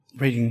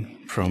Reading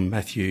from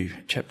Matthew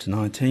chapter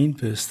 19,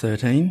 verse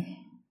 13,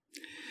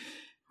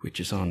 which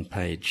is on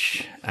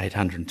page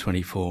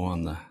 824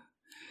 on the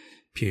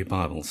Pew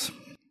Bibles.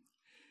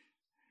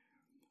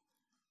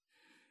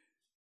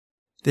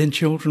 Then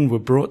children were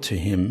brought to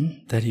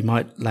him that he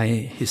might lay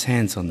his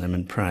hands on them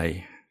and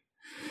pray.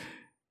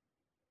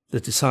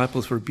 The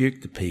disciples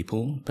rebuked the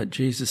people, but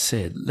Jesus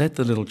said, "Let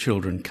the little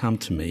children come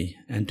to me,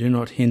 and do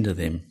not hinder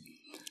them,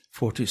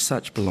 for to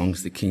such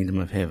belongs the kingdom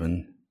of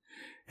heaven."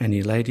 And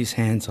he laid his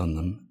hands on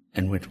them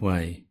and went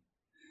away.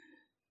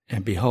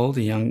 And behold,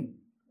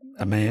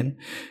 a man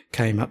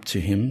came up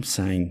to him,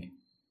 saying,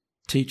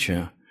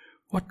 "Teacher,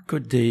 what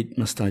good deed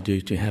must I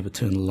do to have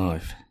eternal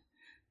life?"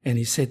 And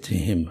he said to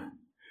him,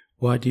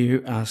 "Why do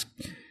you ask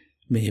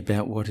me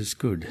about what is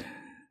good?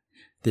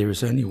 There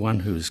is only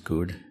one who is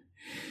good.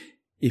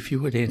 If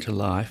you would enter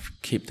life,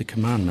 keep the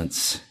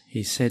commandments."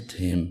 He said to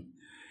him,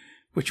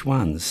 "Which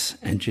ones?"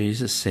 And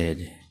Jesus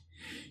said,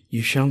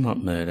 "You shall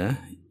not murder,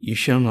 you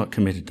shall not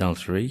commit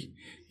adultery,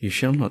 you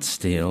shall not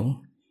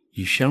steal,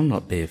 you shall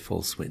not bear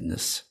false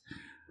witness.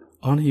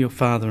 Honour your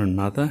father and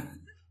mother,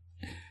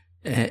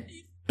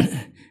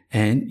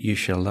 and you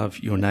shall love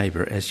your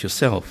neighbour as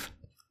yourself."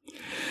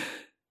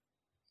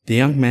 The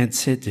young man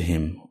said to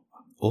him,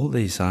 "All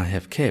these I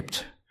have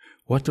kept.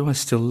 What do I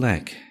still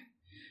lack?"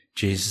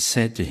 Jesus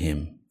said to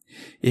him,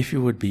 "If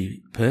you would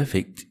be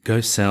perfect, go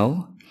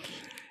sell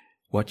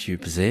what you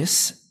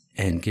possess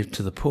and give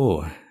to the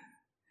poor,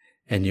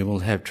 and you will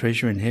have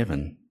treasure in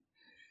heaven.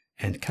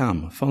 And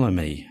come, follow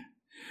me."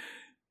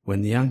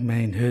 When the young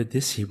man heard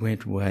this, he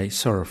went away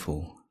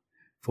sorrowful,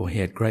 for he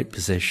had great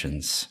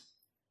possessions.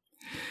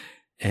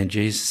 And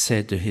Jesus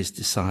said to his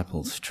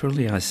disciples,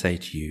 "Truly I say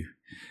to you,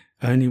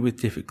 only with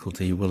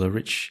difficulty will a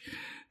rich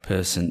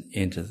person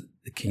enter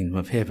the kingdom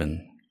of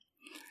heaven.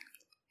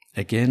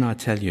 Again, I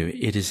tell you,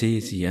 it is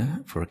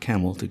easier for a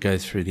camel to go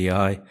through the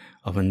eye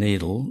of a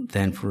needle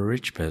than for a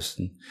rich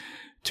person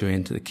to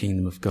enter the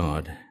kingdom of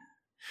God."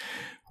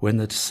 When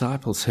the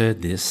disciples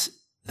heard this,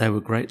 they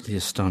were greatly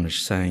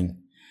astonished,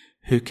 saying,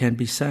 "Who can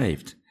be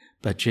saved?"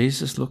 But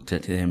Jesus looked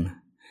at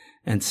them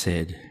and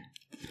said,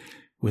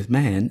 "With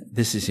man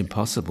this is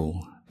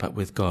impossible, but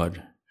with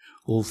God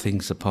all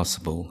things are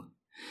possible."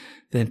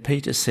 Then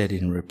Peter said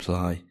in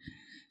reply,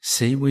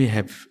 "See, we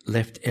have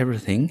left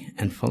everything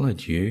and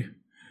followed you.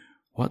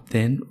 What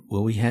then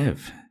will we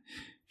have?"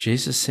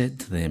 Jesus said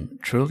to them,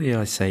 "Truly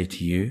I say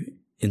to you,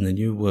 in the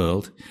new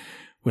world,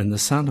 when the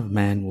Son of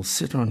Man will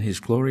sit on his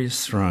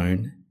glorious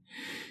throne,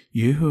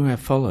 you who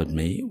have followed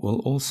me will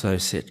also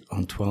sit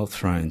on 12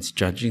 thrones,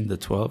 judging the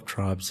 12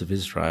 tribes of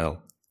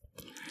Israel.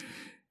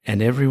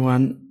 And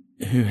everyone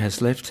who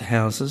has left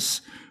houses,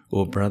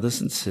 or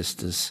brothers and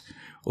sisters,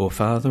 or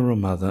father or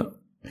mother,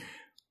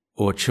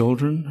 or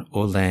children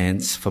or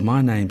lands, for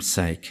my name's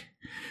sake,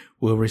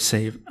 will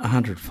receive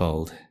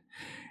 100-fold,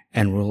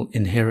 and will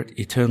inherit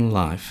eternal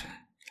life.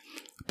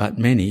 But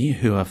many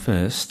who are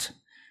first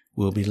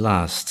will be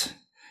last,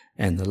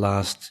 and the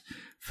last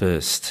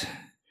first.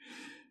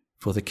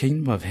 For the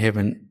kingdom of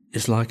heaven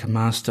is like a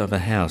master of a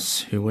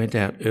house who went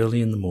out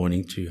early in the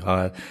morning to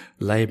hire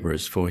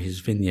labourers for his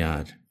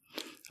vineyard.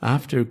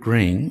 After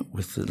agreeing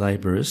with the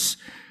labourers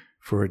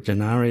for a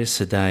denarius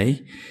a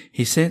day,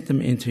 he sent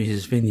them into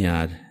his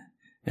vineyard.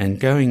 And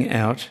going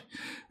out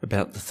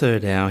about the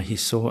 3rd hour, he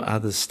saw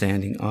others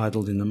standing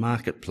idle in the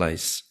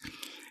marketplace.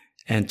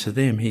 And to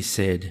them he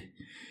said,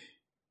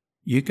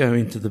 "You go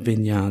into the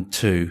vineyard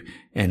too,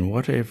 and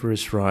whatever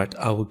is right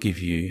I will give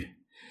you."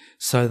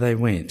 So they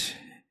went,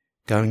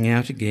 going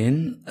out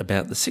again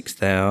about the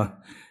 6th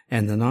hour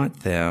and the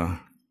 9th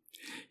hour.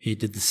 He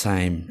did the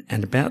same,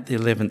 and about the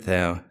 11th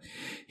hour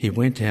he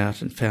went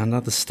out and found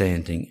others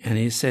standing, and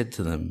he said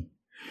to them,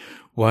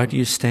 "Why do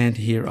you stand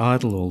here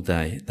idle all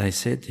day?" They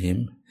said to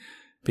him,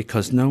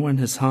 "Because no one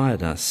has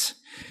hired us."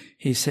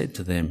 He said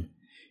to them,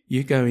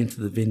 "You go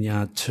into the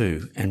vineyard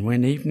too." And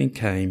when evening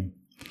came,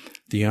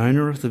 the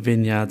owner of the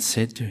vineyard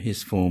said to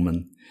his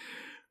foreman,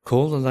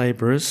 "Call the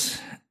labourers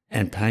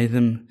and pay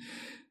them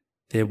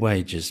their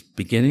wages,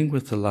 beginning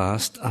with the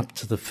last up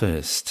to the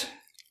first."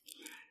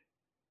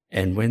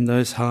 And when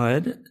those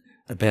hired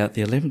about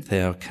the 11th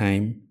hour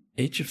came,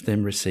 each of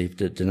them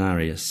received a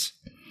denarius.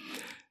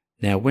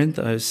 Now when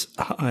those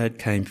hired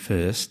came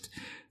first,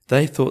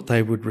 they thought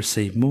they would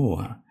receive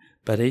more,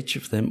 but each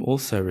of them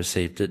also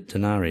received a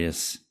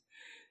denarius.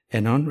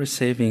 And on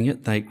receiving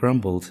it, they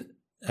grumbled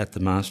at the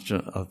master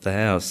of the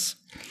house,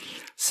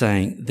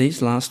 saying,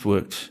 "These last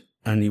worked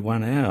only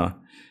 1 hour,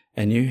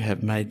 and you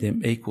have made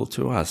them equal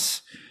to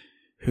us,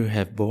 who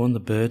have borne the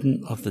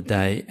burden of the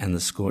day and the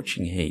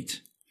scorching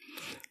heat."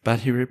 But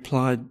he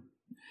replied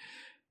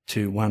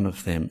to one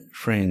of them,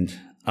 "Friend,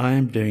 I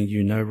am doing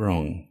you no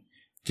wrong.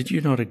 Did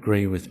you not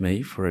agree with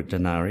me for a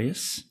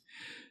denarius?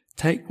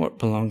 Take what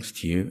belongs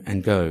to you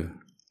and go.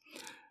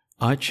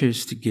 I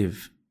choose to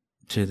give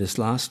to this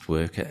last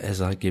worker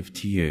as I give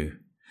to you.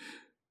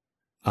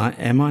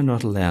 Am I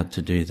not allowed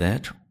to do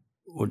that,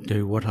 or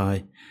do what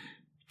I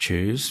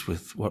choose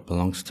with what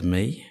belongs to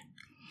me?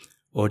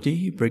 Or do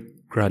you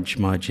begrudge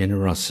my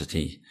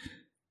generosity?"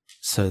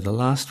 So the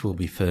last will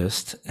be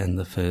first and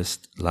the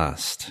first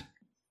last.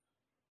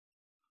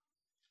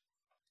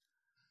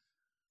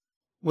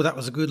 Well, that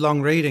was a good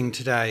long reading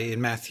today in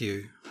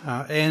Matthew.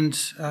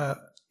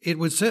 It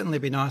would certainly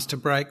be nice to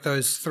break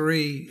those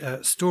three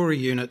story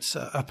units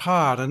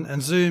apart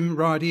and zoom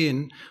right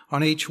in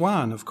on each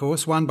one, of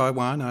course, one by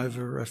one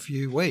over a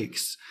few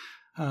weeks.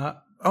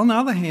 On the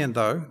other hand,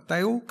 though,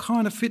 they all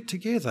kind of fit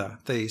together,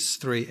 these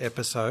three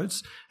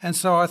episodes, and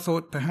so I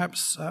thought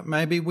perhaps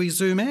maybe we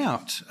zoom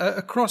out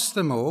across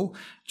them all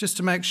just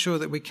to make sure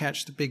that we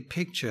catch the big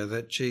picture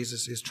that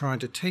Jesus is trying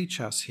to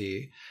teach us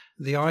here.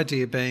 The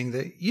idea being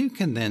that you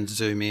can then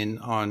zoom in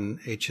on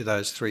each of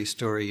those three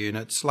story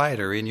units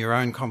later in your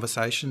own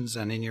conversations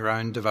and in your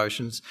own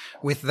devotions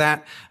with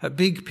that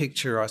big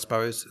picture, I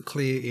suppose,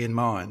 clear in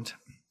mind.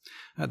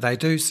 They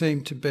do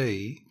seem to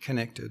be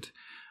connected.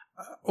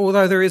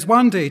 Although there is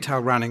one detail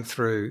running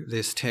through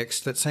this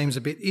text that seems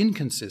a bit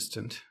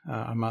inconsistent,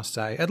 I must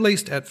say, at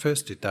least at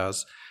first it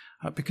does,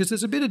 because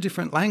there's a bit of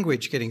different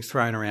language getting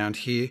thrown around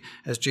here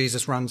as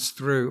Jesus runs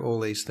through all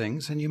these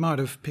things, and you might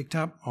have picked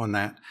up on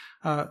that.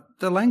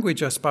 The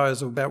language, I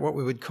suppose, about what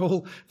we would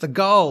call the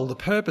goal, the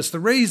purpose, the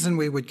reason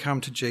we would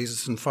come to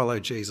Jesus and follow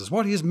Jesus,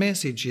 what his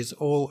message is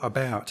all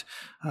about.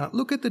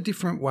 Look at the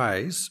different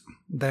ways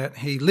that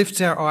he lifts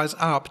our eyes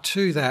up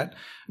to that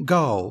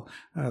goal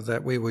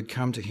that we would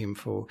come to him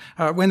for.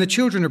 When the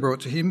children are brought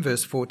to him,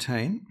 verse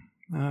 14,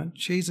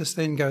 Jesus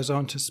then goes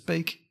on to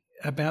speak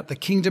about the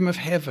kingdom of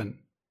heaven,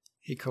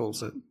 he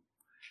calls it.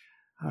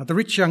 The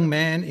rich young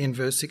man in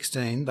verse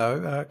 16,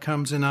 though,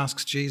 comes and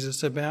asks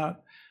Jesus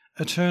about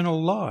eternal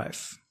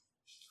life.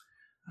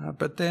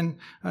 But then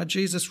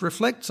Jesus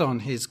reflects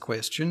on his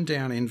question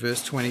down in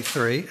verse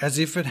 23 as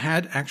if it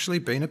had actually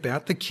been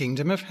about the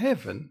kingdom of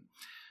heaven,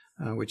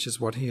 which is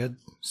what he had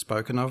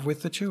spoken of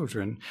with the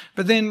children.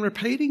 But then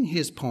repeating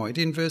his point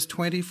in verse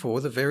 24,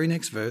 the very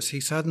next verse,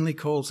 he suddenly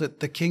calls it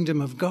the kingdom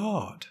of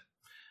God.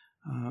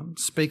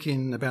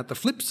 Speaking about the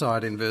flip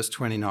side in verse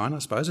 29, I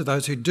suppose, of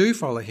those who do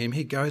follow him,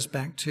 he goes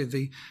back to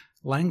the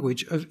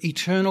language of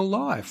eternal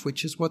life,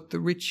 which is what the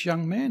rich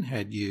young man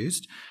had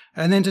used.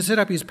 And then to set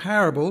up his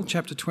parable,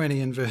 chapter 20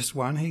 and verse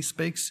 1, he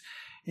speaks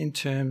in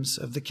terms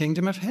of the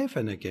kingdom of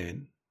heaven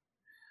again.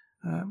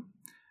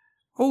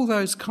 All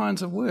those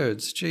kinds of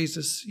words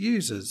Jesus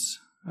uses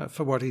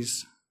for what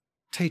he's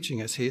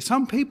teaching us here.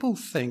 Some people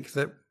think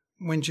that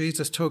when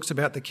Jesus talks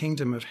about the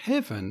kingdom of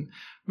heaven,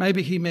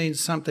 maybe he means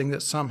something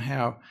that's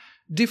somehow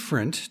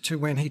different to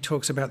when he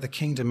talks about the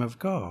kingdom of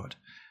God.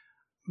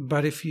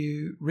 But if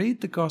you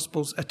read the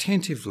Gospels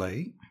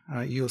attentively,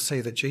 you'll see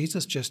that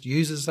Jesus just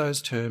uses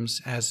those terms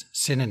as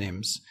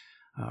synonyms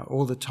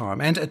all the time.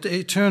 And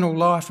eternal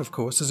life, of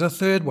course, is a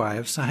third way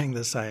of saying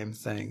the same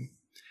thing.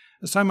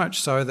 So much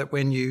so that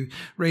when you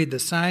read the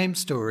same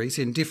stories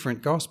in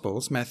different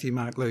Gospels, Matthew,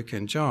 Mark, Luke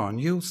and John,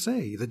 you'll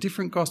see the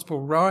different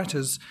Gospel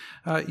writers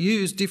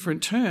use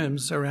different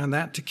terms around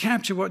that to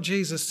capture what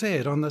Jesus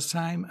said on the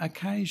same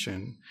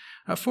occasion.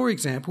 For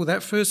example,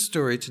 that first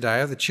story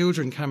today of the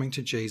children coming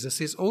to Jesus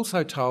is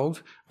also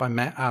told by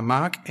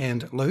Mark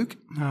and Luke,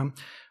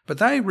 but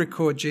they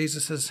record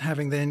Jesus as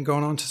having then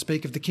gone on to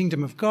speak of the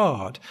kingdom of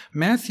God.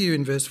 Matthew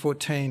in verse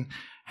 14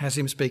 has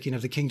him speaking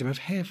of the kingdom of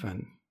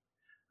heaven.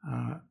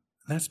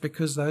 That's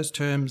because those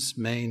terms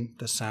mean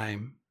the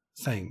same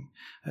thing.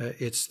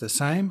 It's the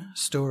same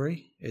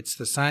story, it's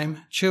the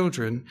same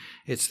children,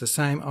 it's the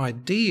same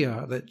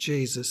idea that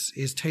Jesus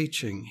is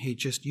teaching. He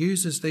just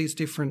uses these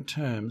different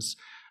terms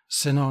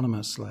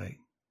synonymously.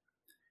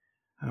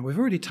 We've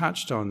already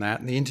touched on that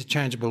and the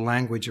interchangeable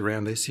language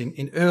around this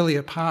in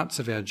earlier parts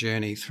of our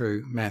journey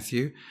through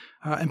Matthew,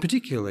 and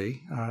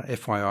particularly,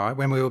 FYI,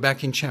 when we were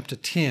back in chapter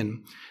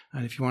 10.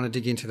 And if you want to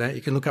dig into that,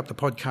 you can look up the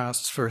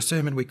podcasts for a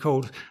sermon we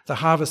called The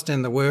Harvest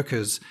and the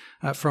Workers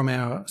from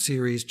our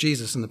series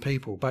Jesus and the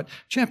People. But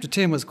chapter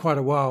 10 was quite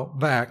a while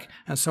back,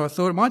 and so I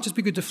thought it might just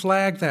be good to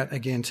flag that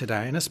again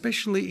today, and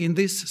especially in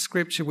this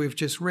scripture we've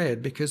just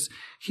read, because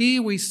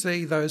here we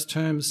see those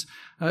terms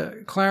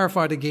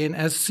clarified again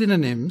as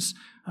synonyms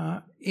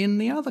in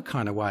the other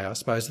kind of way, I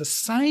suppose. The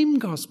same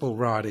gospel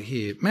writer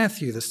here,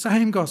 Matthew, the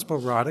same gospel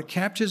writer,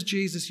 captures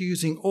Jesus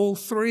using all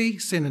three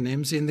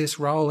synonyms in this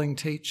rolling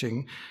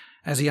teaching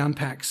as he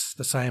unpacks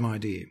the same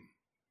idea,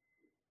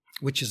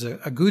 which is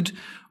a good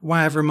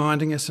way of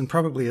reminding us, and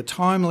probably a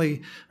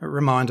timely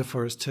reminder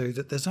for us too,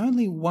 that there's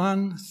only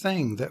one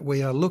thing that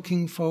we are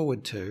looking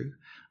forward to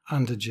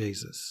under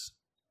Jesus.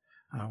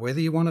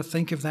 Whether you want to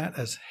think of that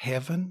as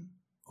heaven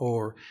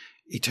or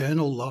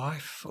eternal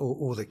life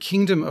or the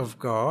kingdom of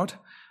God,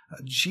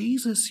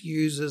 Jesus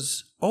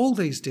uses all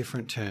these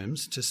different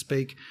terms to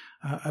speak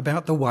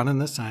about the one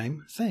and the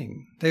same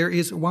thing. There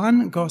is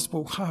one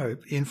gospel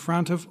hope in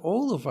front of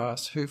all of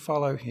us who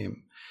follow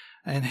him,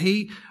 and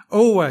he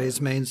always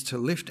means to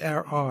lift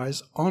our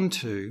eyes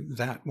onto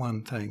that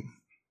one thing.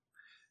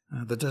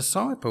 The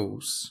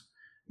disciples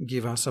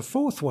give us a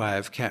fourth way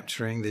of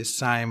capturing this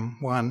same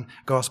one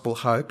gospel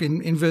hope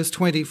in verse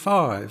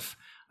 25.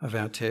 of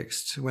our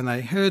text. When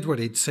they heard what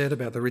he'd said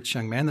about the rich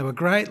young man, they were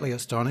greatly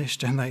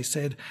astonished, and they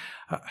said,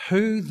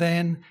 "Who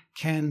then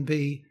can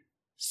be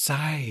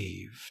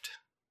saved?"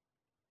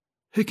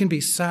 Who can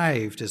be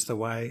saved is the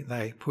way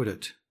they put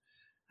it.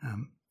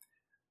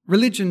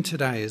 Religion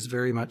today is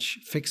very much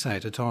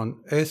fixated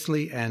on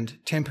earthly and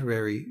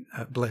temporary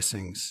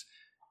blessings,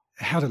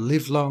 how to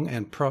live long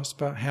and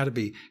prosper, how to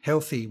be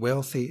healthy,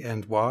 wealthy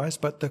and wise.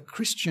 But the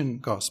Christian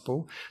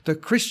gospel, the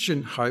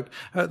Christian hope,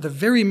 the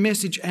very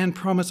message and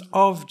promise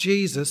of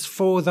Jesus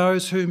for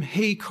those whom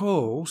he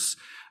calls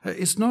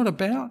is not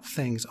about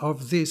things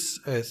of this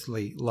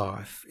earthly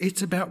life.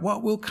 It's about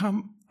what will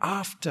come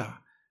after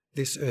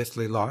this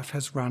earthly life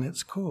has run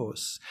its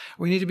course.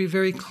 We need to be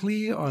very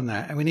clear on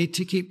that, and we need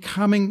to keep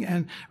coming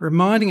and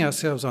reminding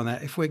ourselves on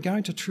that if we're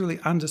going to truly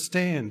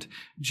understand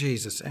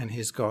Jesus and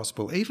his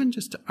gospel, even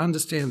just to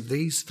understand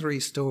these three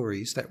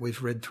stories that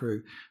we've read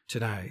through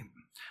today.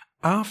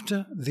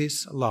 After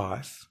this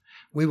life,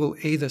 we will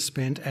either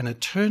spend an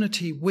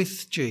eternity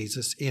with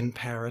Jesus in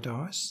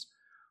paradise,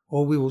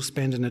 or we will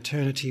spend an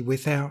eternity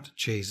without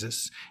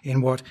Jesus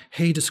in what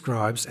he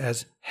describes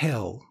as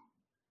hell.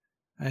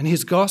 And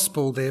his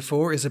gospel,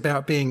 therefore, is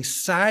about being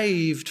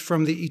saved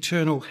from the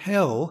eternal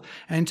hell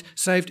and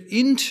saved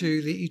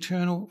into the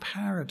eternal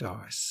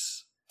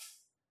paradise.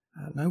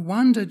 No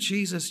wonder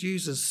Jesus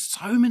uses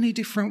so many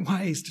different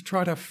ways to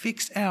try to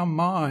fix our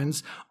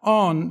minds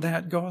on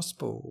that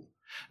gospel.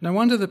 No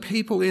wonder the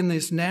people in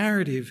this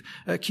narrative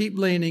keep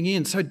leaning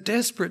in, so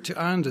desperate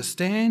to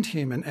understand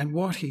him and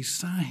what he's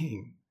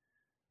saying.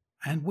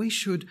 And we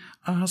should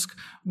ask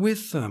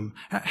with them,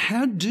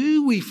 how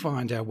do we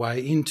find our way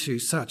into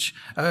such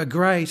a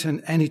great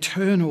and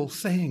eternal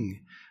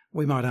thing?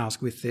 We might ask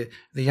with the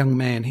young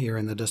man here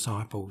and the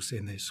disciples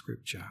in this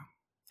scripture.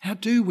 How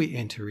do we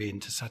enter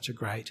into such a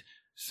great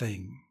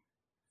thing?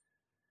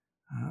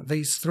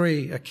 These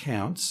three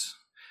accounts,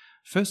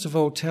 first of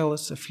all, tell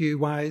us a few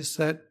ways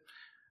that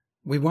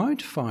we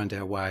won't find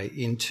our way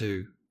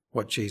into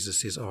what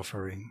Jesus is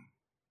offering.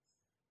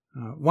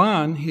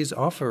 One, his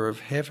offer of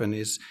heaven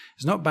is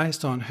not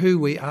based on who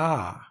we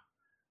are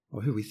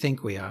or who we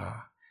think we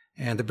are.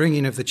 And the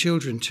bringing of the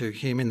children to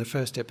him in the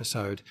first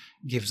episode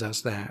gives us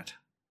that.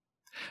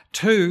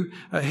 Two,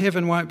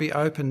 heaven won't be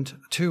opened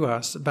to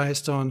us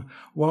based on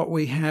what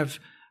we have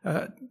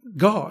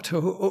got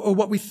or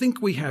what we think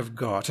we have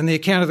got. And the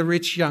account of the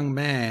rich young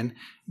man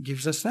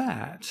gives us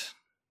that.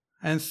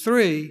 And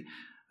three,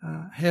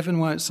 heaven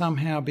won't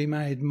somehow be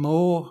made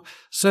more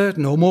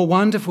certain or more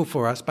wonderful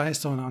for us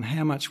based on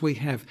how much we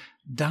have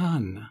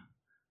done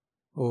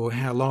or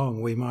how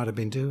long we might have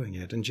been doing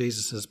it. And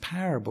Jesus'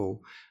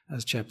 parable,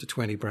 as chapter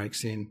 20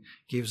 breaks in,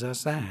 gives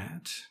us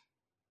that.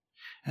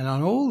 And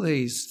on all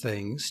these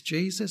things,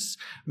 Jesus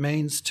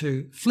means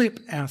to flip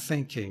our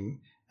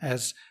thinking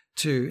as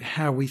to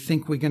how we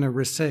think we're going to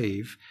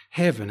receive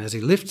heaven. As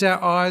he lifts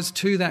our eyes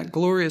to that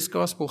glorious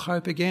gospel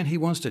hope again, he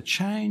wants to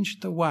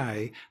change the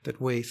way that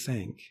we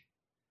think.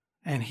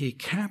 And he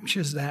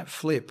captures that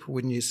flip,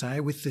 wouldn't you say,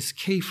 with this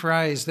key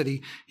phrase that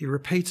he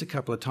repeats a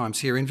couple of times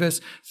here. In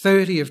verse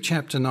 30 of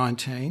chapter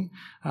 19,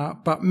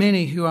 but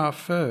many who are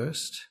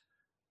first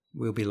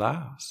will be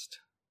last,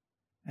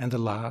 and the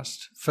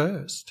last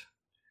first.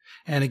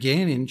 And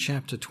again in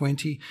chapter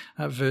 20,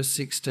 verse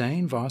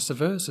 16, vice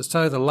versa.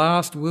 So the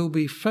last will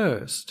be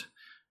first,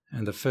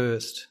 and the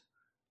first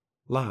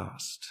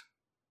last.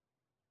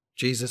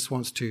 Jesus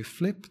wants to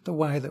flip the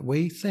way that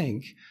we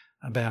think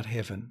about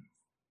heaven.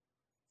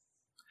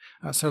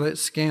 So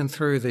let's scan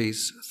through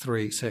these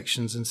three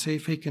sections and see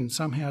if he can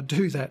somehow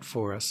do that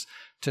for us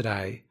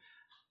today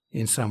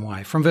in some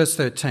way. From verse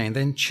 13,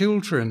 then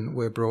children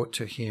were brought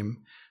to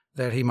him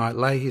that he might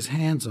lay his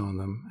hands on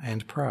them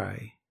and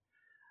pray.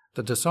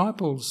 The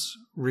disciples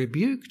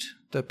rebuked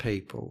the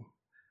people,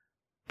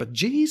 but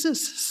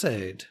Jesus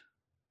said,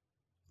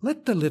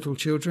 let the little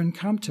children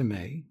come to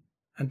me,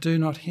 and do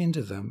not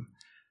hinder them,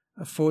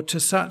 for to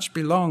such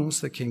belongs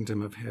the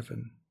kingdom of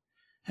heaven.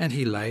 And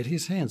he laid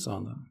his hands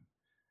on them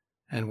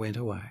and went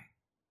away.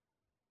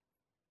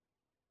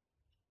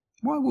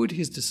 Why would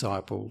his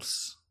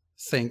disciples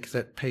think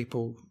that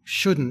people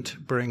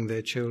shouldn't bring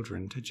their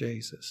children to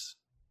Jesus?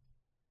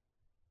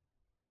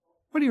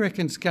 What do you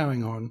reckon's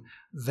going on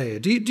there?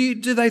 Do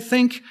they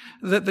think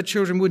that the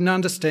children wouldn't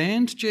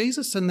understand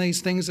Jesus and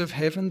these things of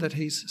heaven that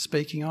he's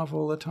speaking of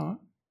all the time?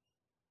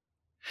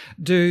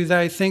 Do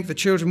they think the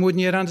children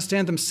wouldn't yet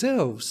understand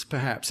themselves,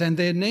 perhaps, and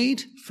their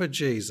need for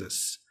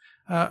Jesus?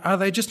 Are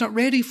they just not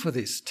ready for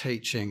this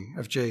teaching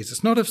of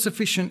Jesus, not of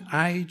sufficient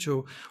age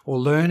or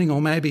learning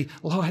or maybe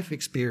life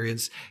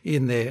experience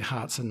in their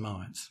hearts and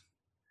minds?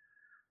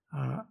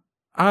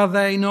 Are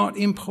they not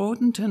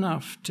important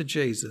enough to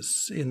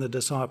Jesus in the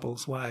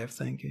disciples' way of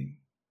thinking?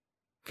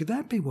 Could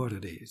that be what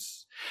it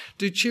is?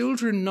 Do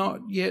children not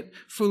yet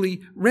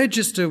fully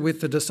register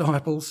with the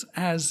disciples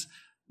as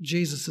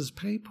Jesus'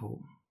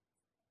 people?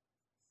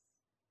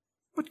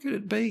 What could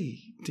it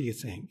be, do you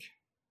think?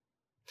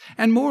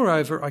 And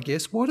moreover, I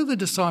guess, what are the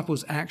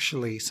disciples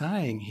actually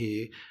saying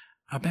here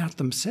about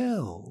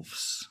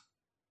themselves?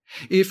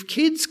 If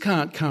kids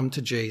can't come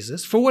to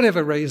Jesus, for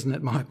whatever reason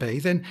it might be,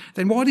 then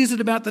what is it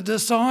about the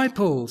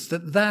disciples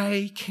that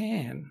they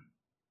can?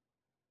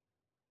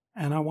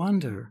 And I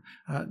wonder,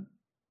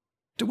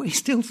 do we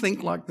still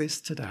think like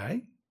this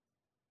today?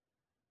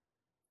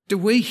 Do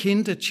we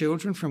hinder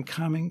children from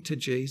coming to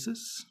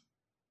Jesus?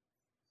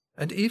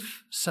 And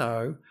if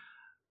so,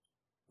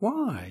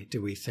 why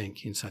do we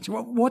think in such a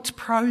way? What's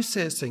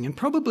processing, and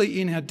probably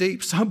in our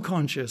deep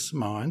subconscious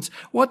minds,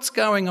 what's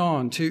going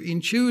on to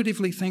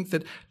intuitively think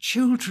that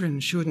children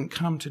shouldn't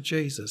come to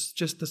Jesus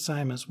just the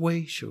same as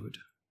we should?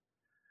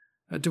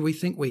 Do we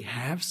think we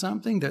have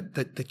something that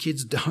the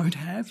kids don't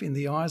have in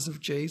the eyes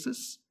of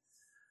Jesus?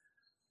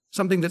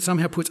 Something that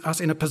somehow puts us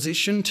in a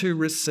position to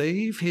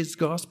receive his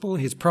gospel,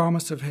 his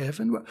promise of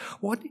heaven?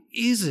 What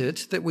is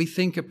it that we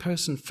think a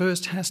person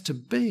first has to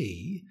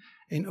be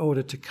in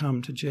order to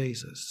come to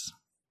Jesus?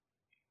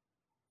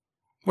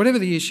 Whatever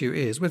the issue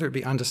is, whether it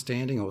be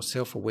understanding or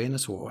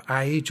self-awareness or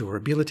age or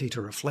ability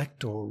to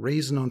reflect or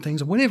reason on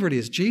things, or whatever it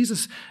is,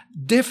 Jesus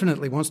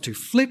definitely wants to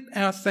flip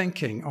our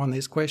thinking on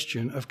this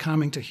question of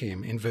coming to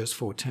him in verse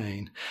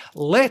 14.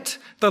 Let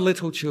the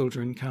little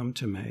children come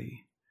to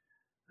me,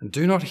 and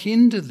do not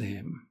hinder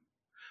them,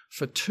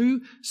 for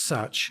to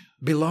such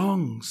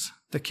belongs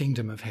the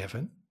kingdom of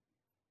heaven.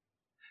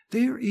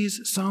 There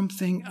is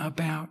something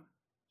about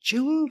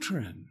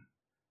children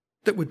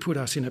that would put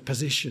us in a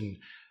position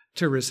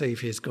to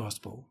receive his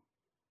gospel.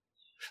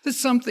 There's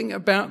something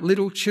about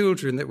little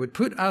children that would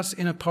put us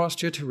in a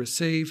posture to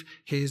receive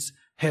his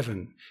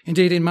heaven.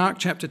 Indeed, in Mark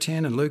chapter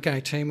 10 and Luke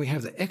 18, we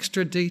have the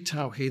extra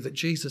detail here that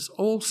Jesus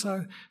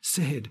also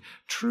said,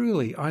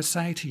 "Truly I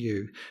say to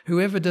you,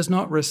 whoever does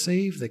not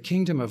receive the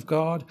kingdom of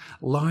God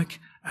like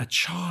a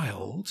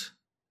child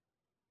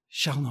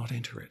shall not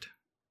enter it."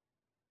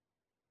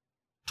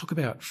 Talk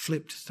about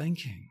flipped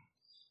thinking.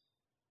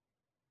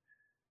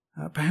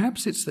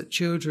 Perhaps it's that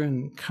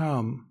children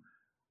come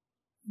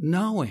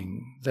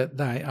knowing that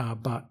they are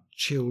but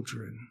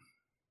children.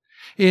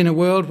 In a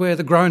world where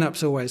the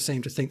grown-ups always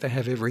seem to think they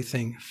have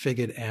everything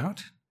figured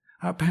out,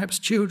 perhaps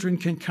children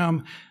can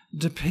come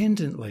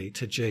dependently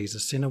to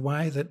Jesus in a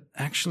way that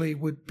actually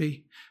would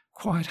be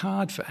quite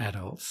hard for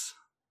adults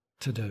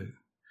to do.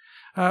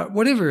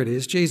 Whatever it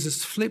is,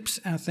 Jesus flips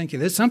our thinking.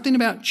 There's something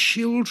about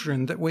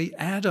children that we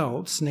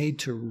adults need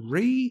to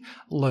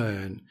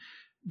relearn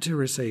to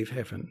receive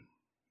heaven.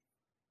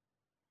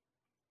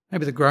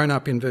 Maybe the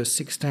grown-up in verse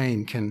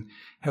 16 can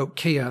help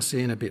key us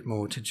in a bit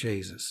more to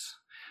Jesus.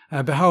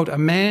 Behold, a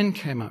man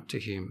came up to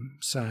him,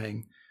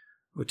 saying,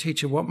 "Well,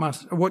 teacher,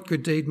 what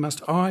good deed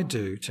must I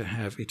do to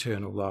have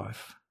eternal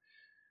life?"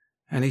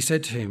 And he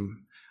said to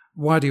him,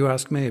 "Why do you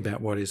ask me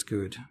about what is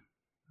good?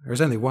 There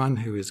is only one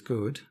who is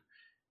good.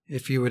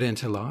 If you would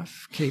enter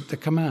life, keep the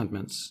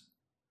commandments."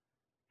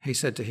 He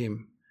said to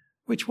him,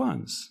 "Which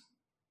ones?"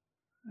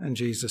 And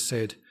Jesus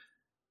said,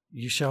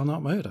 "You shall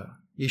not murder.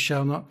 You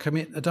shall not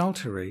commit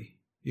adultery.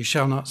 You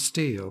shall not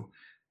steal.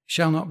 You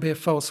shall not bear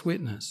false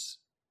witness.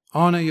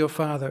 Honour your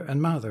father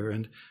and mother,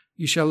 and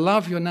you shall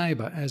love your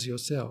neighbour as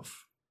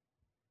yourself."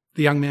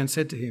 The young man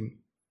said to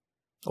him,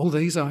 "All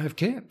these I have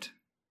kept."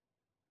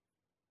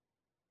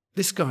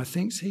 This guy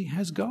thinks he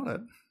has got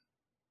it.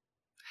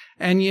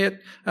 And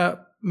yet,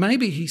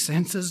 maybe he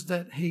senses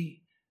that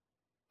he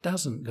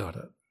doesn't got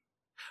it.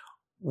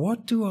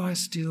 What do I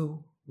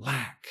still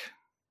lack?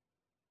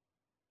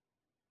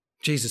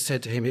 Jesus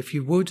said to him, "If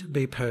you would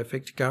be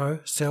perfect,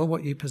 go, sell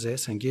what you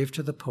possess and give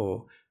to the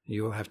poor, and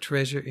you will have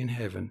treasure in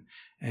heaven.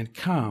 And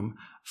come,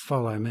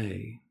 follow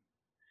me."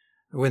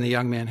 When the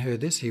young man heard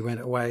this, he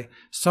went away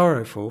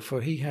sorrowful,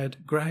 for he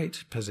had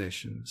great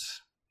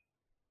possessions.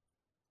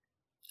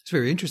 It's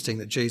very interesting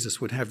that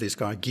Jesus would have this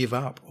guy give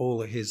up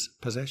all of his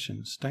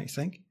possessions, don't you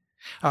think?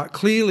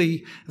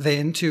 Clearly,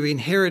 then, to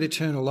inherit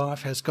eternal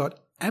life has got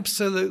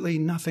absolutely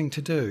nothing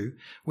to do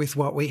with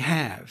what we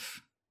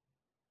have.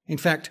 In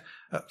fact,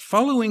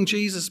 following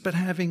Jesus but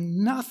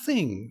having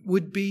nothing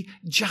would be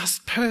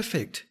just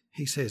perfect,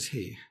 he says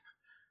here.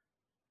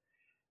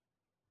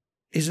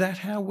 Is that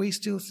how we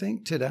still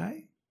think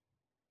today?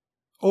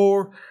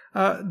 Or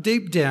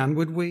deep down,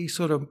 would we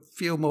sort of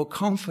feel more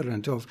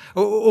confident of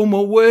or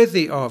more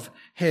worthy of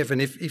heaven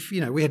if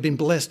we had been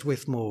blessed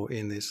with more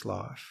in this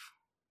life?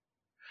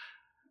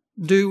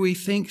 Do we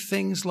think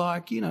things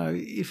like,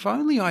 if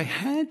only I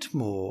had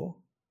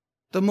more,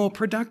 the more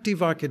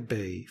productive I could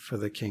be for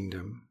the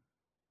kingdom?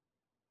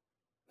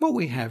 What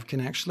we have can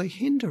actually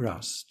hinder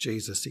us,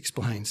 Jesus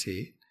explains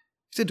here. He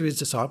said to his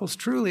disciples,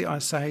 "Truly I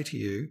say to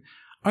you,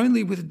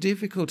 only with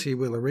difficulty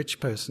will a rich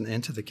person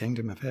enter the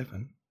kingdom of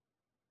heaven.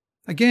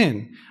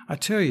 Again, I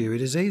tell you,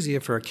 it is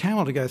easier for a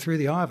camel to go through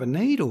the eye of a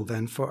needle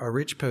than for a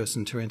rich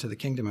person to enter the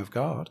kingdom of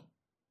God."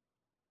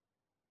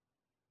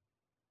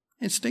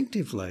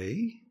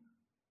 Instinctively,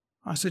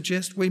 I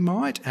suggest we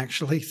might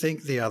actually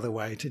think the other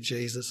way to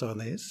Jesus on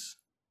this.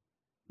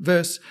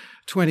 Verse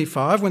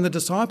 25, when the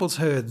disciples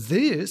heard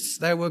this,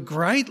 they were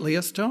greatly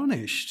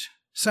astonished,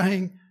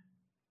 saying,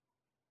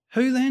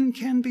 "Who then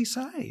can be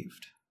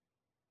saved?"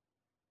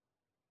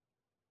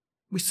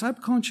 we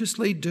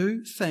subconsciously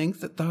do think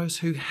that those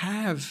who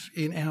have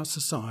in our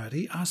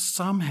society are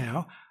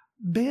somehow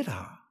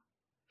better.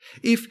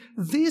 If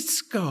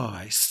this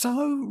guy,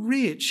 so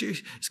rich,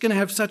 is going to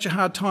have such a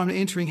hard time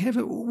entering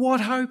heaven,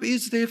 what hope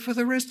is there for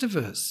the rest of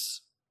us?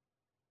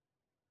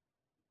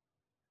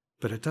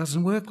 But it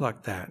doesn't work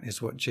like that,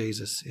 is what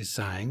Jesus is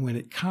saying when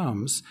it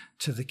comes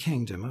to the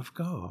kingdom of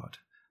God.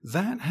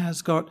 That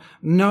has got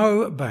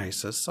no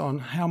basis on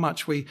how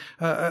much we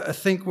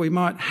think we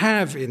might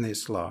have in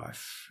this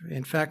life.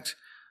 In fact,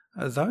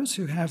 those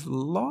who have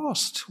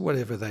lost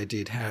whatever they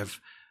did have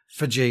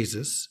for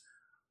Jesus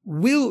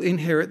will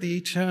inherit the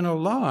eternal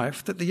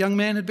life that the young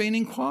man had been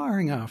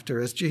inquiring after,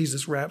 as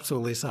Jesus wraps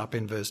all this up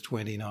in verse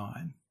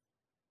 29.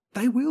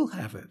 They will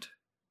have it.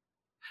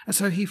 And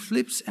so he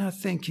flips our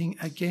thinking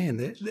again.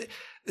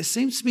 There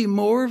seems to be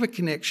more of a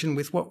connection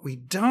with what we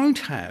don't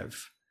have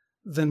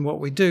than what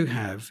we do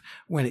have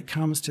when it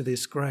comes to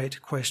this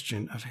great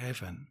question of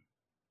heaven.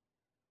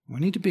 We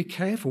need to be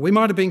careful. We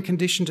might have been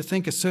conditioned to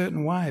think a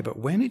certain way, but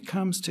when it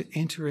comes to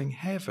entering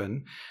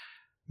heaven,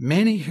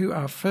 many who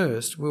are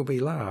first will be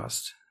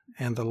last,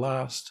 and the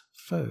last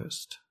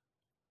first,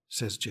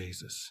 says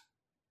Jesus.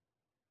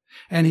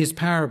 And his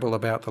parable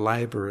about the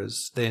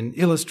labourers then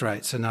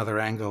illustrates another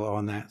angle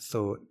on that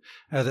thought,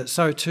 that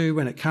so too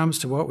when it comes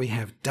to what we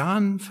have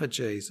done for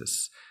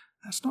Jesus,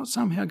 that's not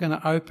somehow going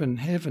to open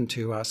heaven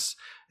to us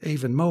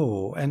even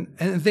more. And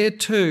there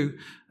too,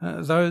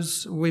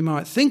 those we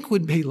might think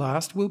would be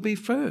last will be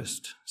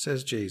first,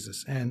 says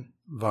Jesus, and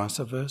vice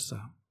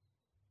versa.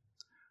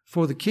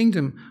 For the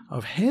kingdom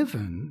of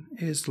heaven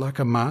is like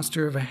a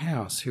master of a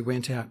house who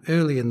went out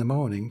early in the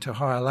morning to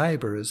hire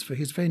labourers for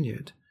his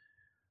vineyard.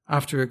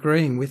 After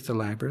agreeing with the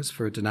labourers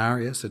for a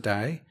denarius a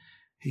day,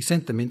 he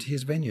sent them into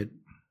his vineyard.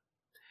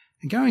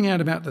 And going out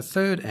about the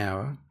third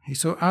hour, he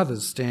saw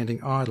others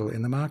standing idle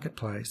in the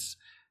marketplace.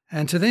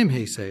 And to them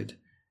he said,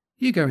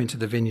 "You go into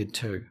the vineyard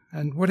too,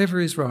 and whatever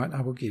is right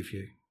I will give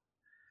you."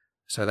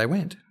 So they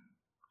went.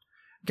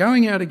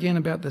 Going out again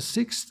about the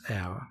 6th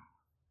hour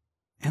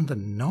and the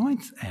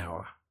 9th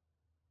hour,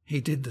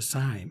 he did the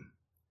same.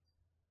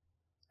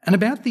 And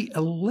about the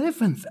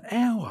 11th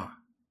hour,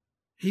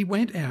 he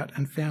went out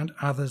and found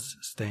others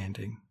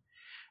standing.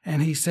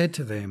 And he said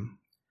to them,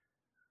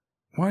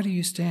 "Why do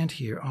you stand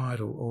here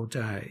idle all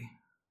day?"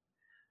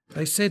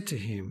 They said to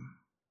him,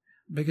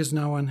 "Because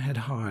no one had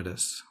hired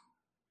us."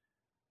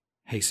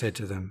 He said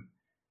to them,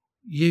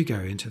 "You go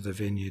into the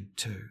vineyard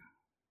too."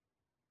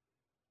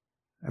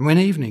 And when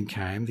evening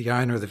came, the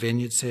owner of the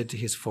vineyard said to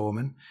his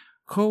foreman,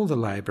 "Call the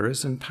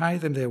labourers and pay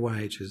them their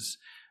wages,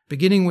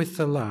 beginning with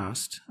the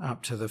last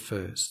up to the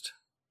first."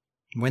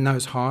 When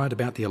those hired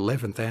about the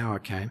 11th hour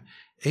came,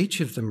 each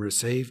of them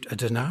received a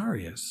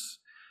denarius.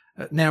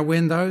 Now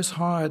when those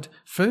hired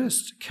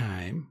first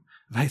came,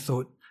 they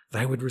thought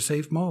they would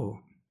receive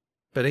more,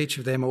 but each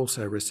of them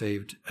also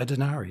received a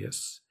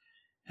denarius.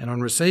 And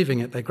on receiving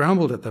it, they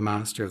grumbled at the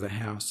master of the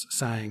house,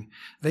 saying,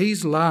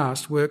 "These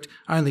last worked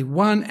only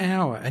 1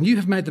 hour, and you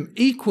have made them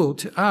equal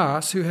to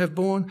us who have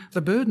borne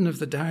the burden of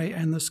the day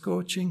and the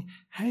scorching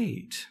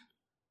heat."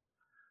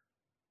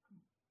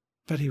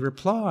 But he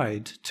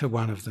replied to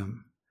one of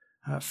them,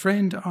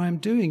 "Friend, I am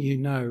doing you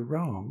no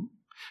wrong.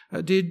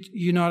 Did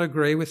you not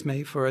agree with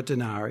me for a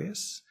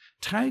denarius?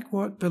 Take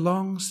what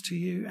belongs to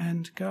you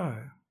and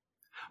go.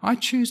 I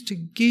choose to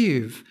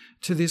give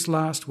to this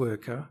last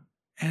worker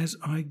as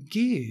I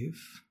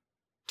give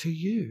to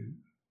you.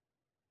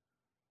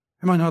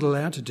 Am I not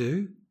allowed to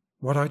do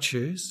what I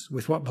choose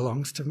with what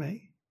belongs to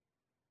me?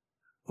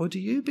 Or do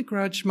you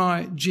begrudge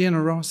my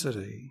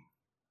generosity?"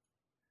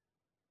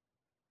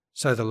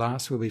 So the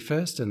last will be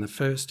first and the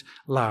first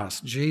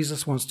last.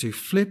 Jesus wants to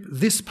flip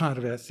this part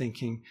of our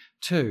thinking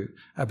too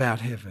about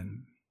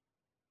heaven.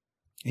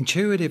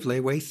 Intuitively,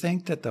 we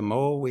think that the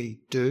more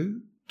we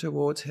do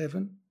towards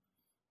heaven,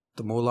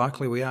 the more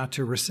likely we are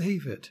to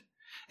receive it,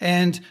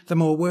 and the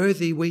more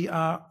worthy we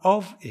are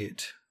of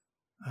it.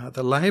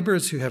 The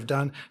labourers who have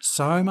done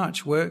so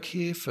much work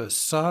here for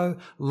so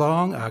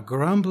long are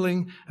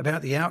grumbling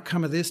about the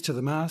outcome of this to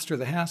the master of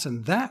the house,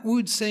 and that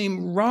would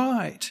seem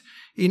right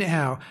in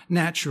our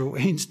natural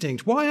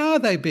instinct. Why are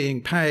they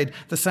being paid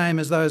the same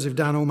as those who've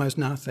done almost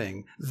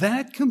nothing?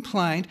 That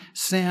complaint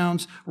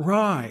sounds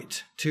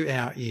right to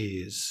our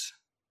ears.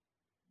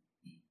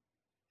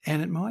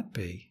 And it might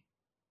be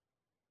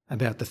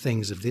about the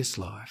things of this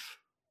life.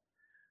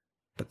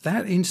 But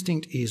that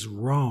instinct is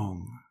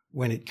wrong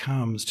when it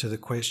comes to the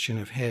question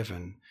of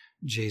heaven,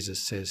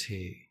 Jesus says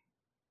here.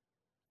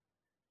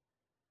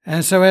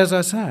 And so, as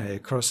I say,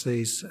 across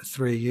these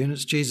 3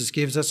 units, Jesus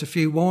gives us a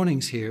few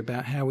warnings here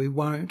about how we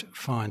won't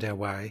find our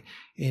way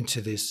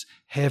into this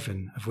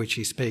heaven of which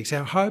he speaks.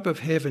 Our hope of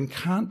heaven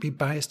can't be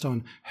based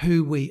on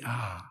who we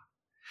are.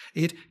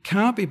 It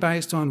can't be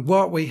based on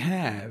what we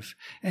have,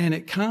 and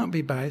it can't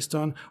be based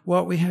on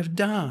what we have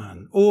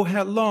done or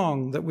how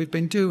long that we've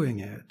been doing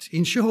it.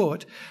 In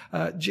short,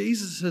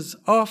 Jesus'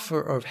 offer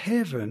of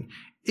heaven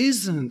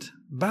isn't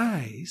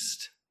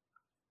based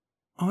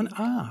on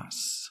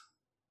us.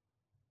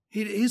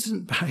 It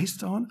isn't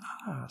based on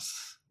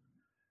us.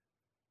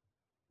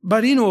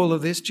 But in all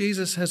of this,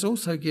 Jesus has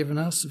also given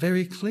us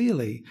very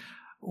clearly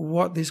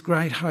what this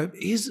great hope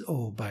is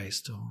all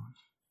based on,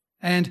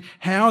 and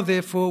how,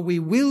 therefore, we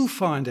will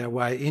find our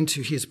way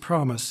into his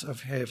promise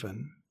of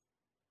heaven.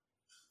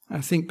 I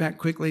think back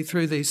quickly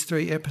through these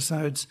 3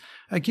 episodes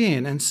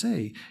again and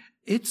see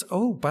it's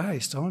all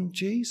based on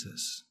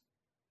Jesus.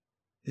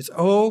 It's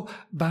all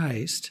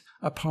based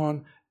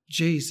upon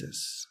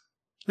Jesus.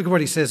 Look at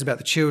what he says about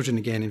the children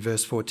again in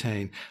verse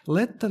 14.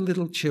 Let the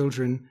little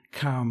children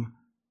come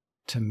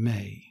to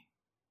me.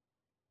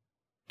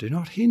 Do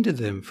not hinder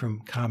them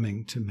from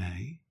coming to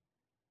me,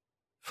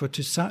 for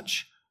to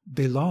such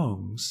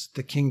belongs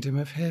the kingdom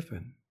of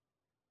heaven.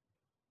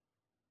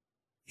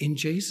 In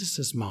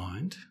Jesus'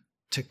 mind,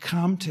 to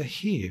come to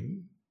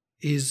him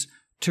is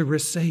to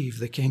receive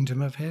the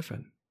kingdom of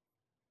heaven.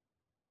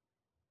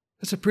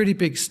 That's a pretty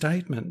big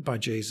statement by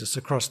Jesus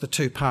across the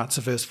 2 parts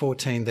of verse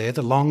 14 there,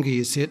 the longer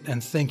you sit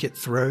and think it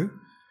through,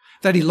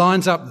 that he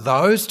lines up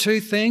those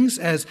 2 things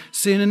as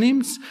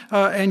synonyms,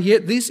 and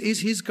yet this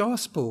is his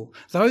gospel.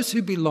 Those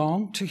who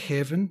belong to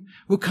heaven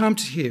will come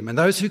to him, and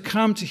those who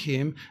come to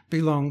him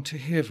belong to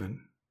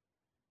heaven.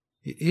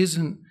 It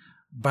isn't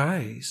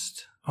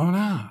based on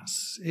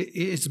us.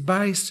 It's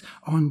based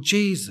on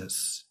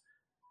Jesus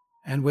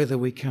and whether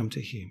we come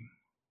to him.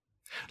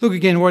 Look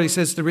again what he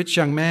says to the rich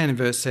young man in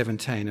verse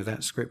 17 of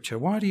that scripture.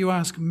 Why do you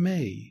ask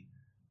me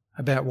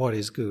about what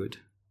is good?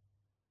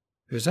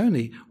 There's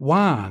only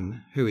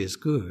one who is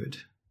good.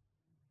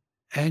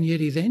 And yet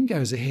he then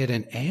goes ahead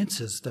and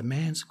answers the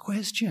man's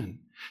question.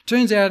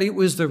 Turns out it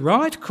was the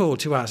right call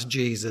to ask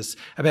Jesus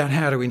about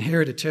how to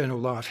inherit eternal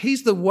life.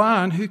 He's the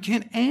one who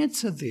can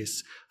answer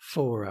this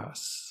for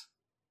us.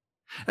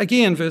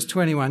 Again, verse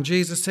 21,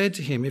 Jesus said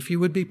to him, if you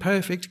would be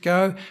perfect,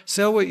 go,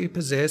 sell what you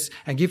possess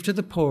and give to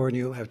the poor and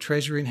you'll have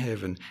treasure in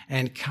heaven.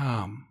 And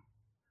come,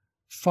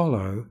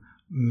 follow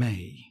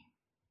me.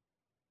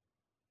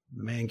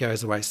 The man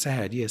goes away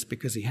sad, yes,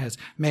 because he has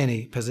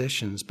many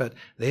possessions. But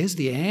there's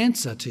the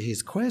answer to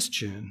his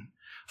question.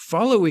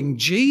 Following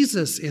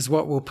Jesus is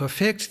what will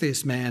perfect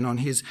this man on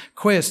his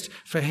quest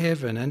for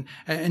heaven.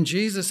 And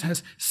Jesus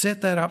has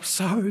set that up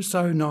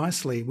so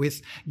nicely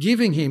with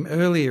giving him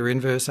earlier in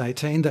verse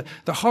 18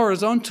 the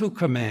horizontal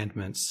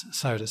commandments,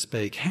 so to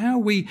speak, how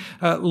we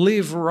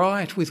live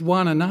right with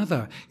one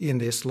another in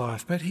this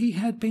life. But he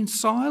had been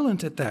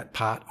silent at that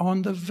part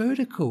on the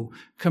vertical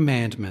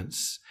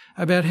commandments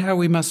about how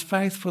we must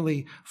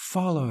faithfully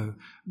follow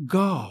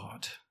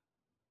God.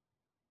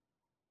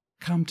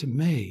 Come to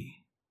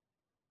me,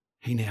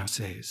 he now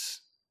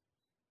says.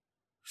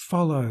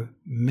 Follow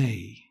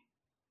me.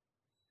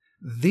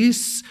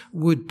 This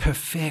would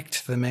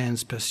perfect the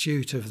man's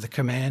pursuit of the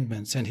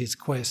commandments and his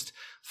quest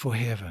for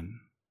heaven.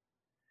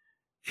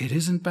 It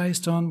isn't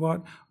based on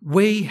what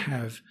we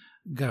have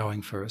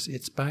going for us.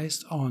 It's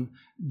based on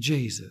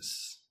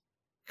Jesus.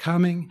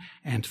 Coming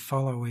and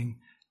following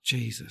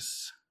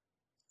Jesus.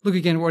 Look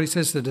again at what he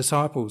says to the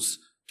disciples,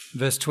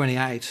 verse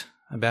 28,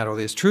 about all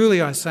this. Truly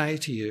I say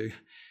to you,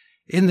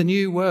 in the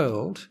new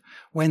world,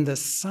 when the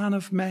Son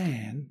of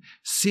Man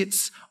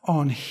sits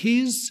on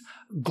his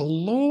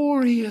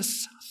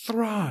glorious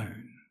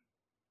throne.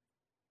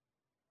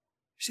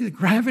 See the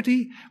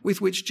gravity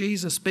with which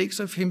Jesus speaks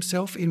of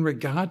himself in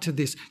regard to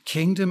this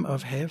kingdom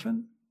of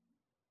heaven?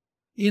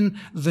 In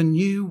the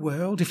new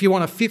world, if you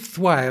want a 5th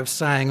way of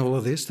saying all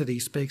of this that he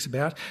speaks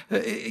about,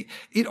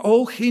 it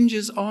all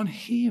hinges on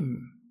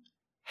him.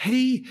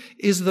 He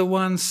is the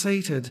one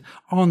seated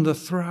on the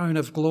throne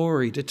of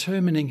glory,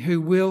 determining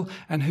who will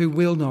and who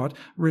will not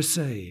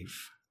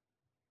receive.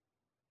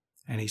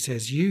 And he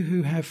says, you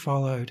who have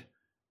followed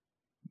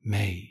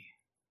me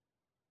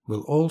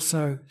will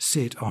also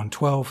sit on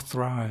 12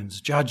 thrones,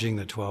 judging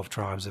the 12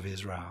 tribes of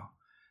Israel.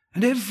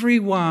 And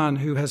everyone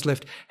who has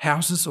left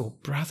houses or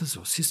brothers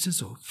or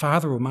sisters or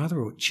father or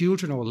mother or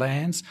children or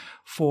lands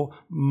for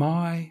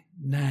my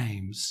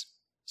name's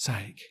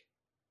sake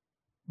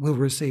will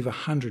receive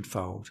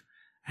 100-fold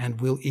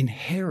and will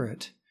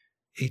inherit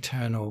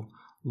eternal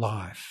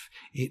life.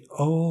 It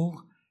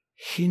all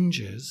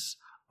hinges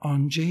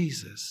on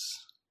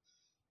Jesus.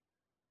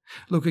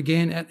 Look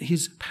again at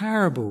his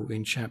parable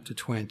in chapter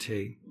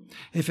 20.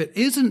 If it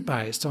isn't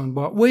based on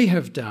what we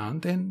have done,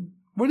 then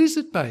what is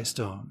it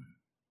based on?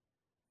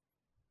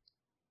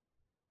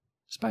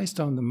 It's based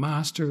on the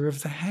master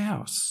of the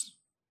house,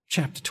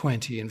 chapter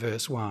 20 and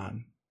verse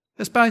 1.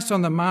 It's based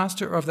on the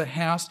master of the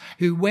house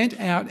who went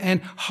out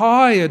and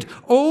hired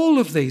all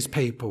of these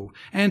people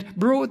and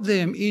brought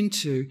them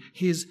into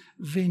his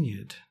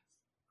vineyard,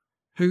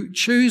 who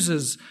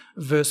chooses,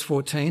 verse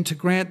 14, to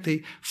grant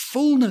the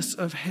fullness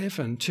of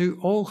heaven to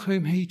all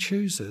whom he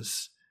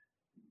chooses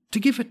to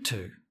give it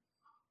to,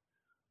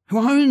 who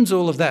owns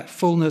all of that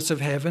fullness of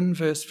heaven,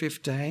 verse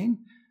 15,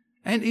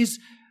 and is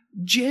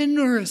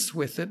generous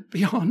with it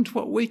beyond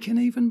what we can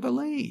even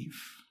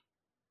believe.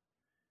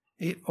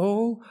 It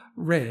all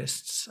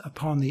rests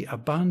upon the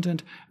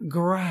abundant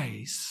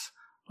grace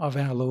of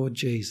our Lord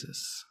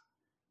Jesus.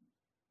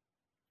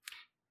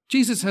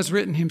 Jesus has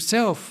written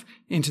himself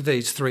into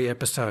these 3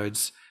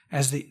 episodes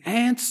as the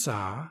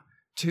answer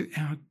to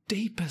our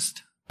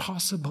deepest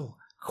possible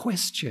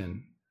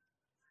question.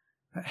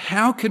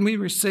 How can we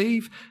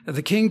receive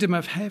the kingdom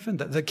of heaven,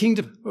 the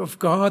kingdom of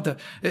God, the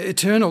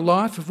eternal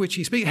life of which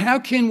he speaks? How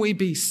can we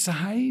be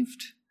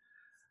saved?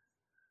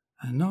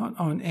 And not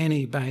on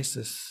any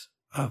basis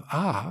of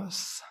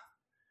us,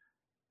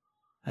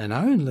 and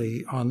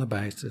only on the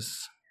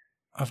basis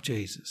of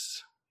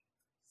Jesus.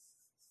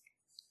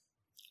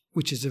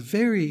 Which is a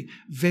very,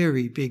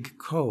 very big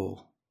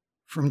call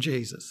from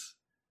Jesus.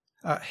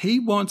 He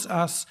wants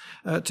us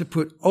to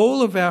put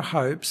all of our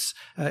hopes,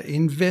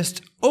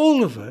 invest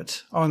all of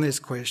it on this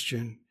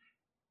question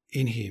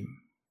in him.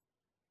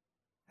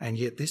 And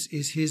yet this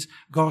is his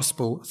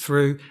gospel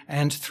through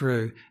and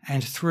through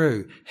and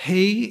through.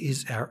 He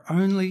is our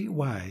only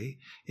way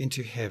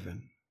into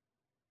heaven.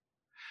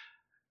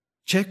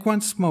 Check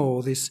once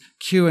more this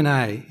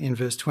Q&A in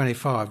verse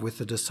 25 with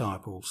the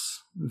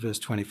disciples. In verse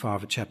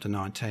 25 of chapter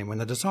 19. When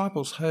the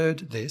disciples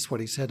heard this,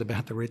 what he said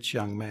about the rich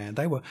young man,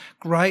 they were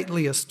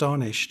greatly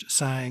astonished,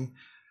 saying,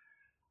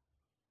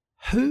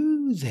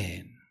 "Who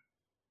then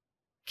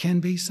can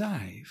be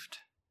saved?"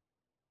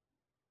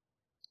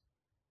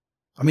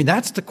 I mean,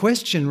 that's the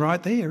question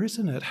right there,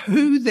 isn't it?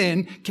 Who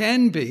then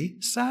can be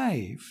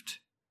saved?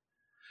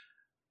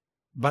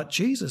 But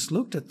Jesus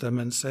looked at them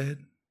and said,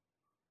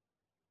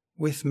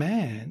 "With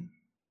man,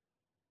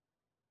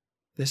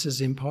 this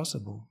is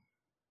impossible."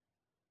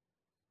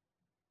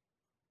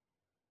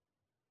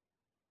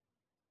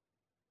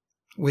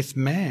 With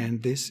man,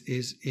 this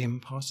is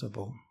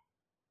impossible.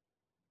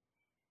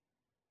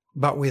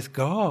 But with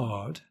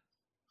God,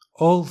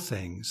 all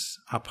things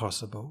are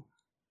possible.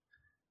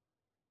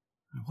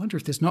 I wonder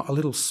if there's not a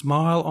little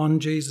smile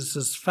on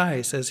Jesus'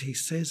 face as he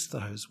says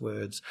those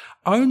words.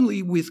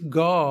 Only with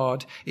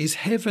God is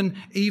heaven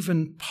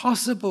even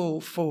possible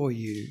for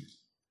you.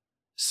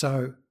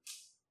 So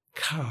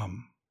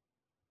come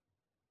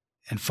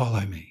and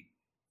follow me.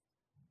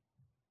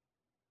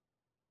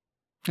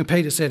 And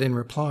Peter said in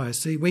reply,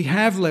 "See, we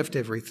have left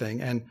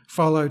everything and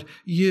followed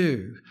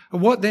you.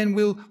 What then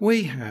will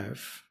we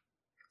have?"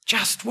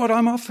 "Just what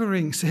I'm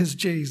offering," says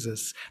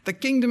Jesus. "The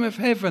kingdom of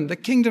heaven, the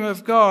kingdom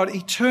of God,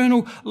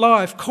 eternal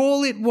life.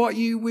 Call it what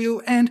you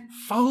will and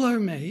follow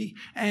me,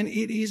 and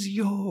it is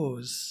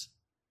yours.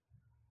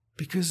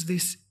 Because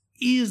this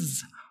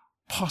is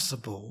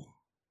possible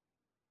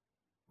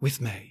with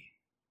me."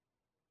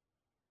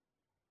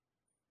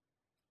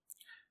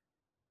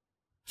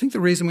 I think the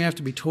reason we have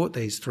to be taught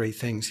these three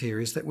things here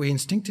is that we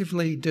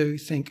instinctively do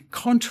think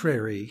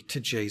contrary to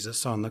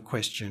Jesus on the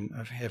question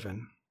of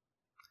heaven.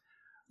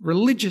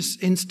 Religious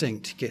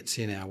instinct gets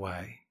in our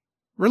way.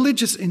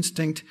 Religious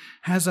instinct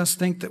has us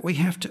think that we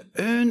have to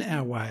earn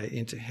our way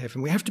into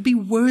heaven. We have to be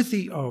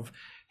worthy of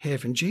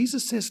heaven.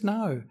 Jesus says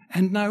no,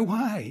 and no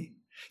way.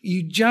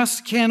 You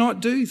just cannot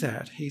do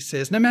that, he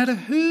says, no matter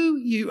who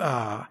you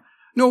are,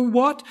 nor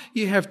what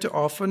you have to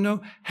offer,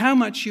 nor how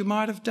much you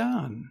might have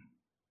done.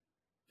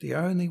 The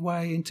only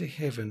way into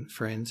heaven,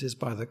 friends, is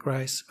by the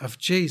grace of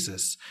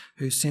Jesus,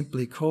 who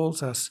simply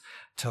calls us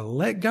to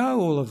let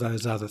go all of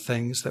those other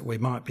things that we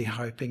might be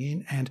hoping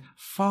in and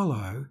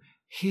follow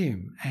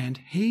him. And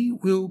he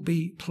will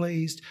be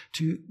pleased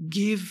to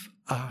give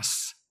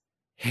us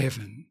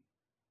heaven.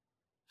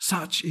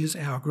 Such is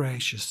our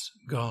gracious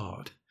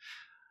God.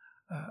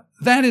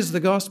 That is the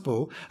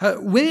gospel.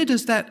 Where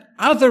does that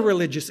other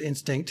religious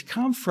instinct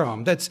come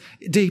from that's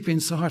deep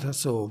inside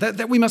us all?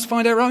 That we must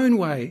find our own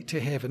way to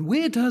heaven.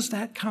 Where does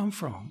that come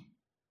from?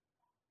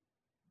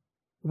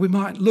 We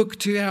might look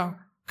to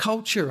our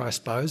culture, I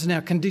suppose, and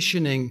our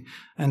conditioning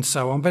and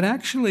so on, but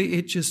actually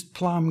it just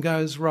plumb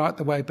goes right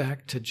the way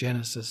back to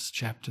Genesis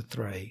chapter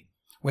 3,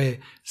 where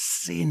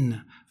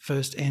sin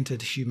first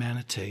entered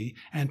humanity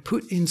and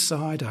put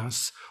inside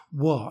us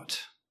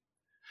what?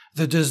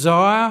 The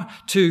desire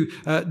to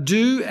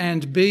do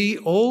and be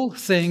all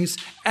things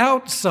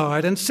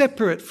outside and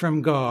separate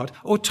from God,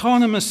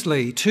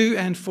 autonomously to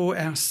and for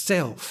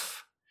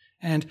ourself.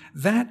 And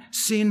that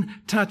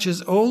sin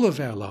touches all of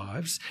our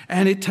lives,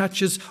 and it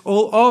touches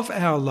all of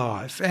our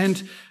life.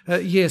 And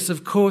yes,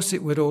 of course,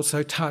 it would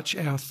also touch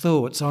our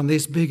thoughts on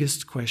this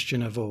biggest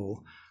question of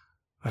all,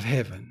 of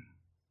heaven.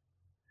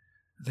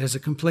 There's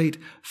a complete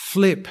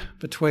flip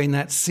between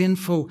that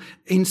sinful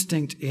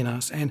instinct in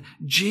us and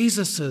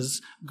Jesus'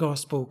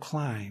 gospel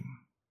claim.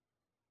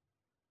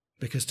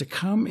 Because to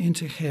come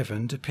into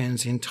heaven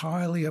depends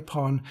entirely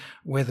upon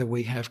whether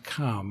we have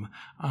come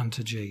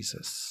unto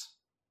Jesus.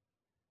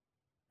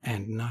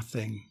 And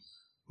nothing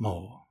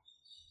more.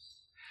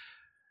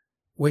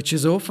 Which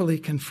is awfully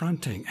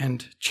confronting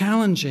and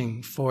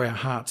challenging for our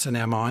hearts and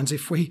our minds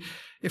if we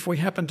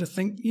happen to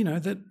think,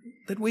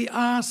 that we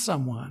are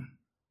someone.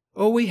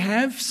 Or we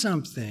have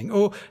something,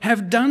 or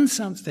have done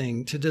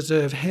something to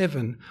deserve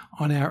heaven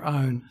on our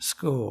own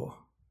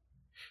score.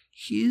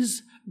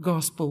 His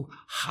gospel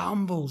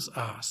humbles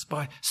us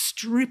by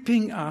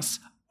stripping us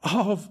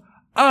of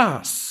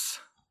us.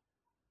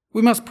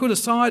 We must put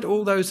aside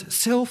all those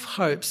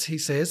self-hopes, he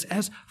says,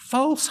 as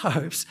false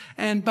hopes,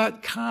 and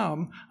but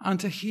come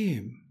unto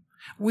him.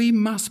 We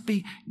must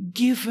be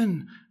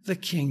given the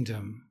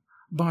kingdom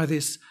by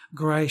this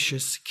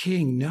gracious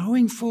King,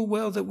 knowing full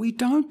well that we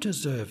don't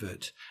deserve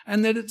it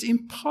and that it's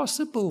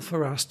impossible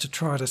for us to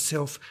try to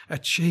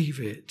self-achieve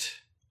it.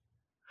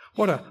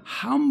 What a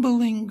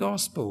humbling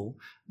gospel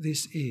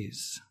this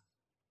is.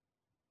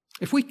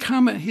 If we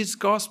come at his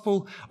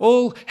gospel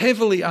all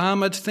heavily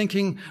armoured,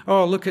 thinking,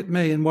 oh, look at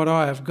me and what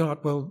I have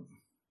got, well,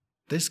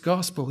 this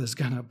gospel is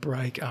going to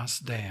break us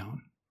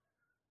down.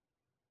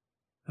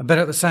 But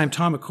at the same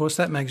time, of course,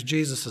 that makes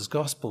Jesus'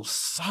 gospel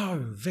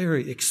so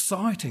very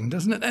exciting,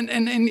 doesn't it? And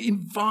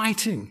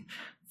inviting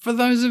for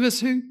those of us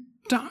who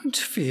don't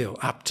feel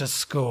up to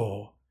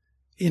score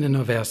in and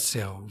of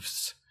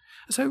ourselves.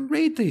 So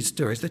read these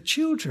stories. The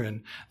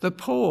children, the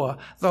poor,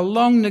 the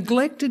long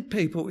neglected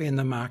people in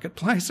the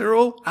marketplace are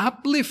all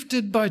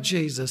uplifted by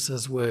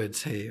Jesus'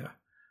 words here.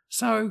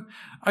 So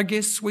I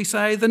guess we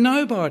say the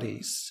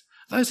nobodies,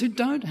 those who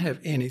don't have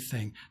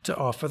anything to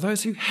offer,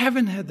 those who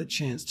haven't had the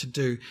chance to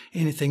do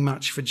anything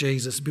much for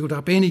Jesus, build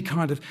up any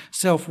kind of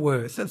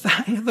self-worth,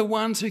 they are the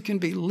ones who can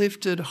be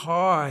lifted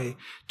high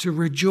to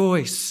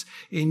rejoice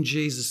in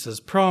Jesus'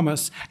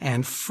 promise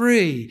and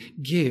free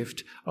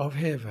gift of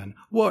heaven.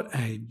 What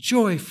a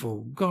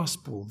joyful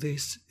gospel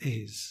this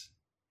is.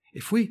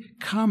 If we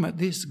come at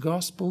this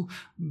gospel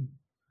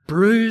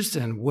bruised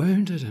and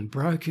wounded and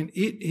broken,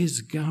 it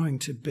is going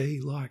to be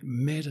like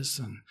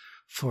medicine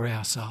for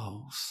our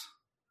souls.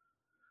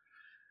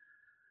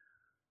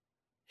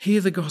 Hear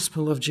the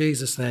gospel of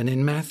Jesus then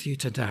in Matthew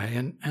today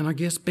and I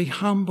guess be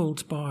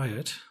humbled by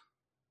it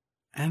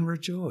and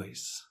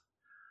rejoice.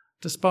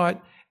 Despite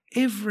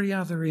every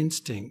other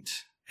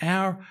instinct,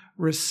 our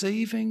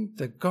receiving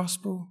the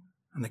gospel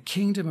and the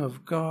kingdom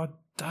of God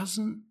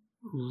doesn't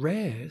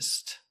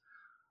rest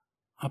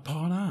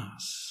upon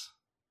us.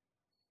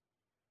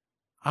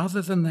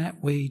 Other than that,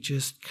 we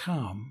just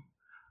come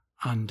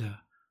under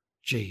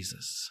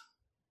Jesus,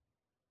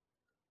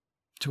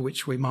 to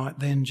which we might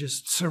then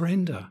just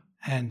surrender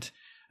and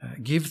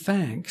give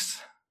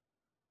thanks.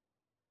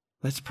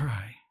 Let's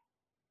pray.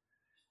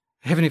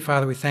 Heavenly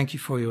Father, we thank you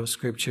for your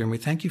scripture and we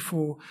thank you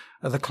for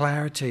the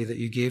clarity that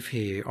you give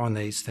here on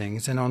these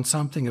things and on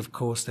something, of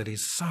course, that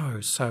is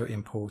so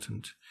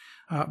important.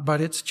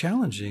 But it's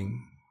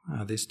challenging,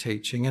 this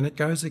teaching, and it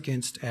goes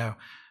against our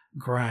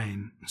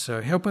grain.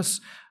 So help us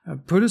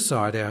put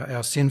aside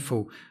our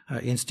sinful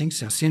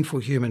instincts, our sinful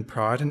human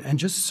pride, and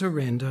just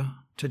surrender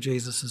to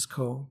Jesus'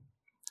 call.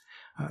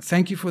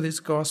 Thank you for this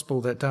gospel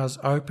that does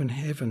open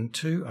heaven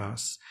to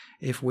us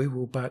if we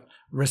will but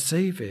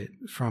receive it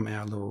from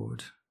our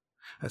Lord.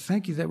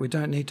 Thank you that we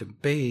don't need to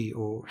be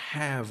or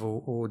have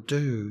or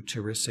do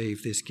to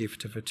receive this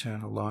gift of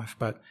eternal life,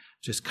 but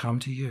just come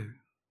to you.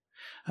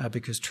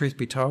 Because truth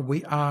be told,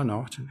 we are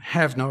not and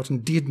have not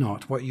and did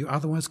not what you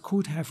otherwise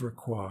could have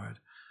required,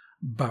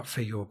 but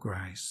for your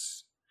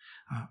grace.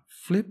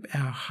 Flip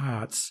our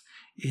hearts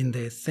in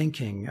their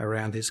thinking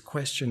around this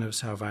question of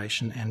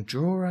salvation and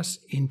draw us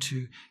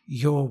into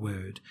your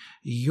word,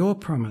 your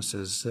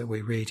promises that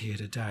we read here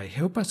today.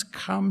 Help us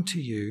come to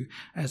you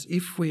as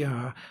if we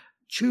are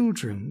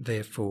children,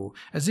 therefore,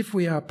 as if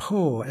we are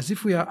poor, as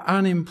if we are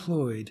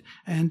unemployed,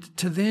 and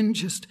to then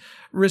just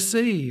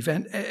receive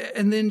and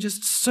then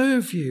just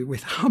serve you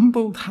with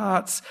humbled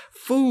hearts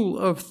full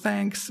of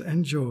thanks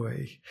and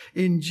joy.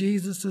 In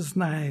Jesus'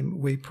 name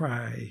we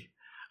pray.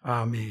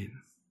 Amen.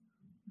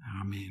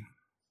 Amen.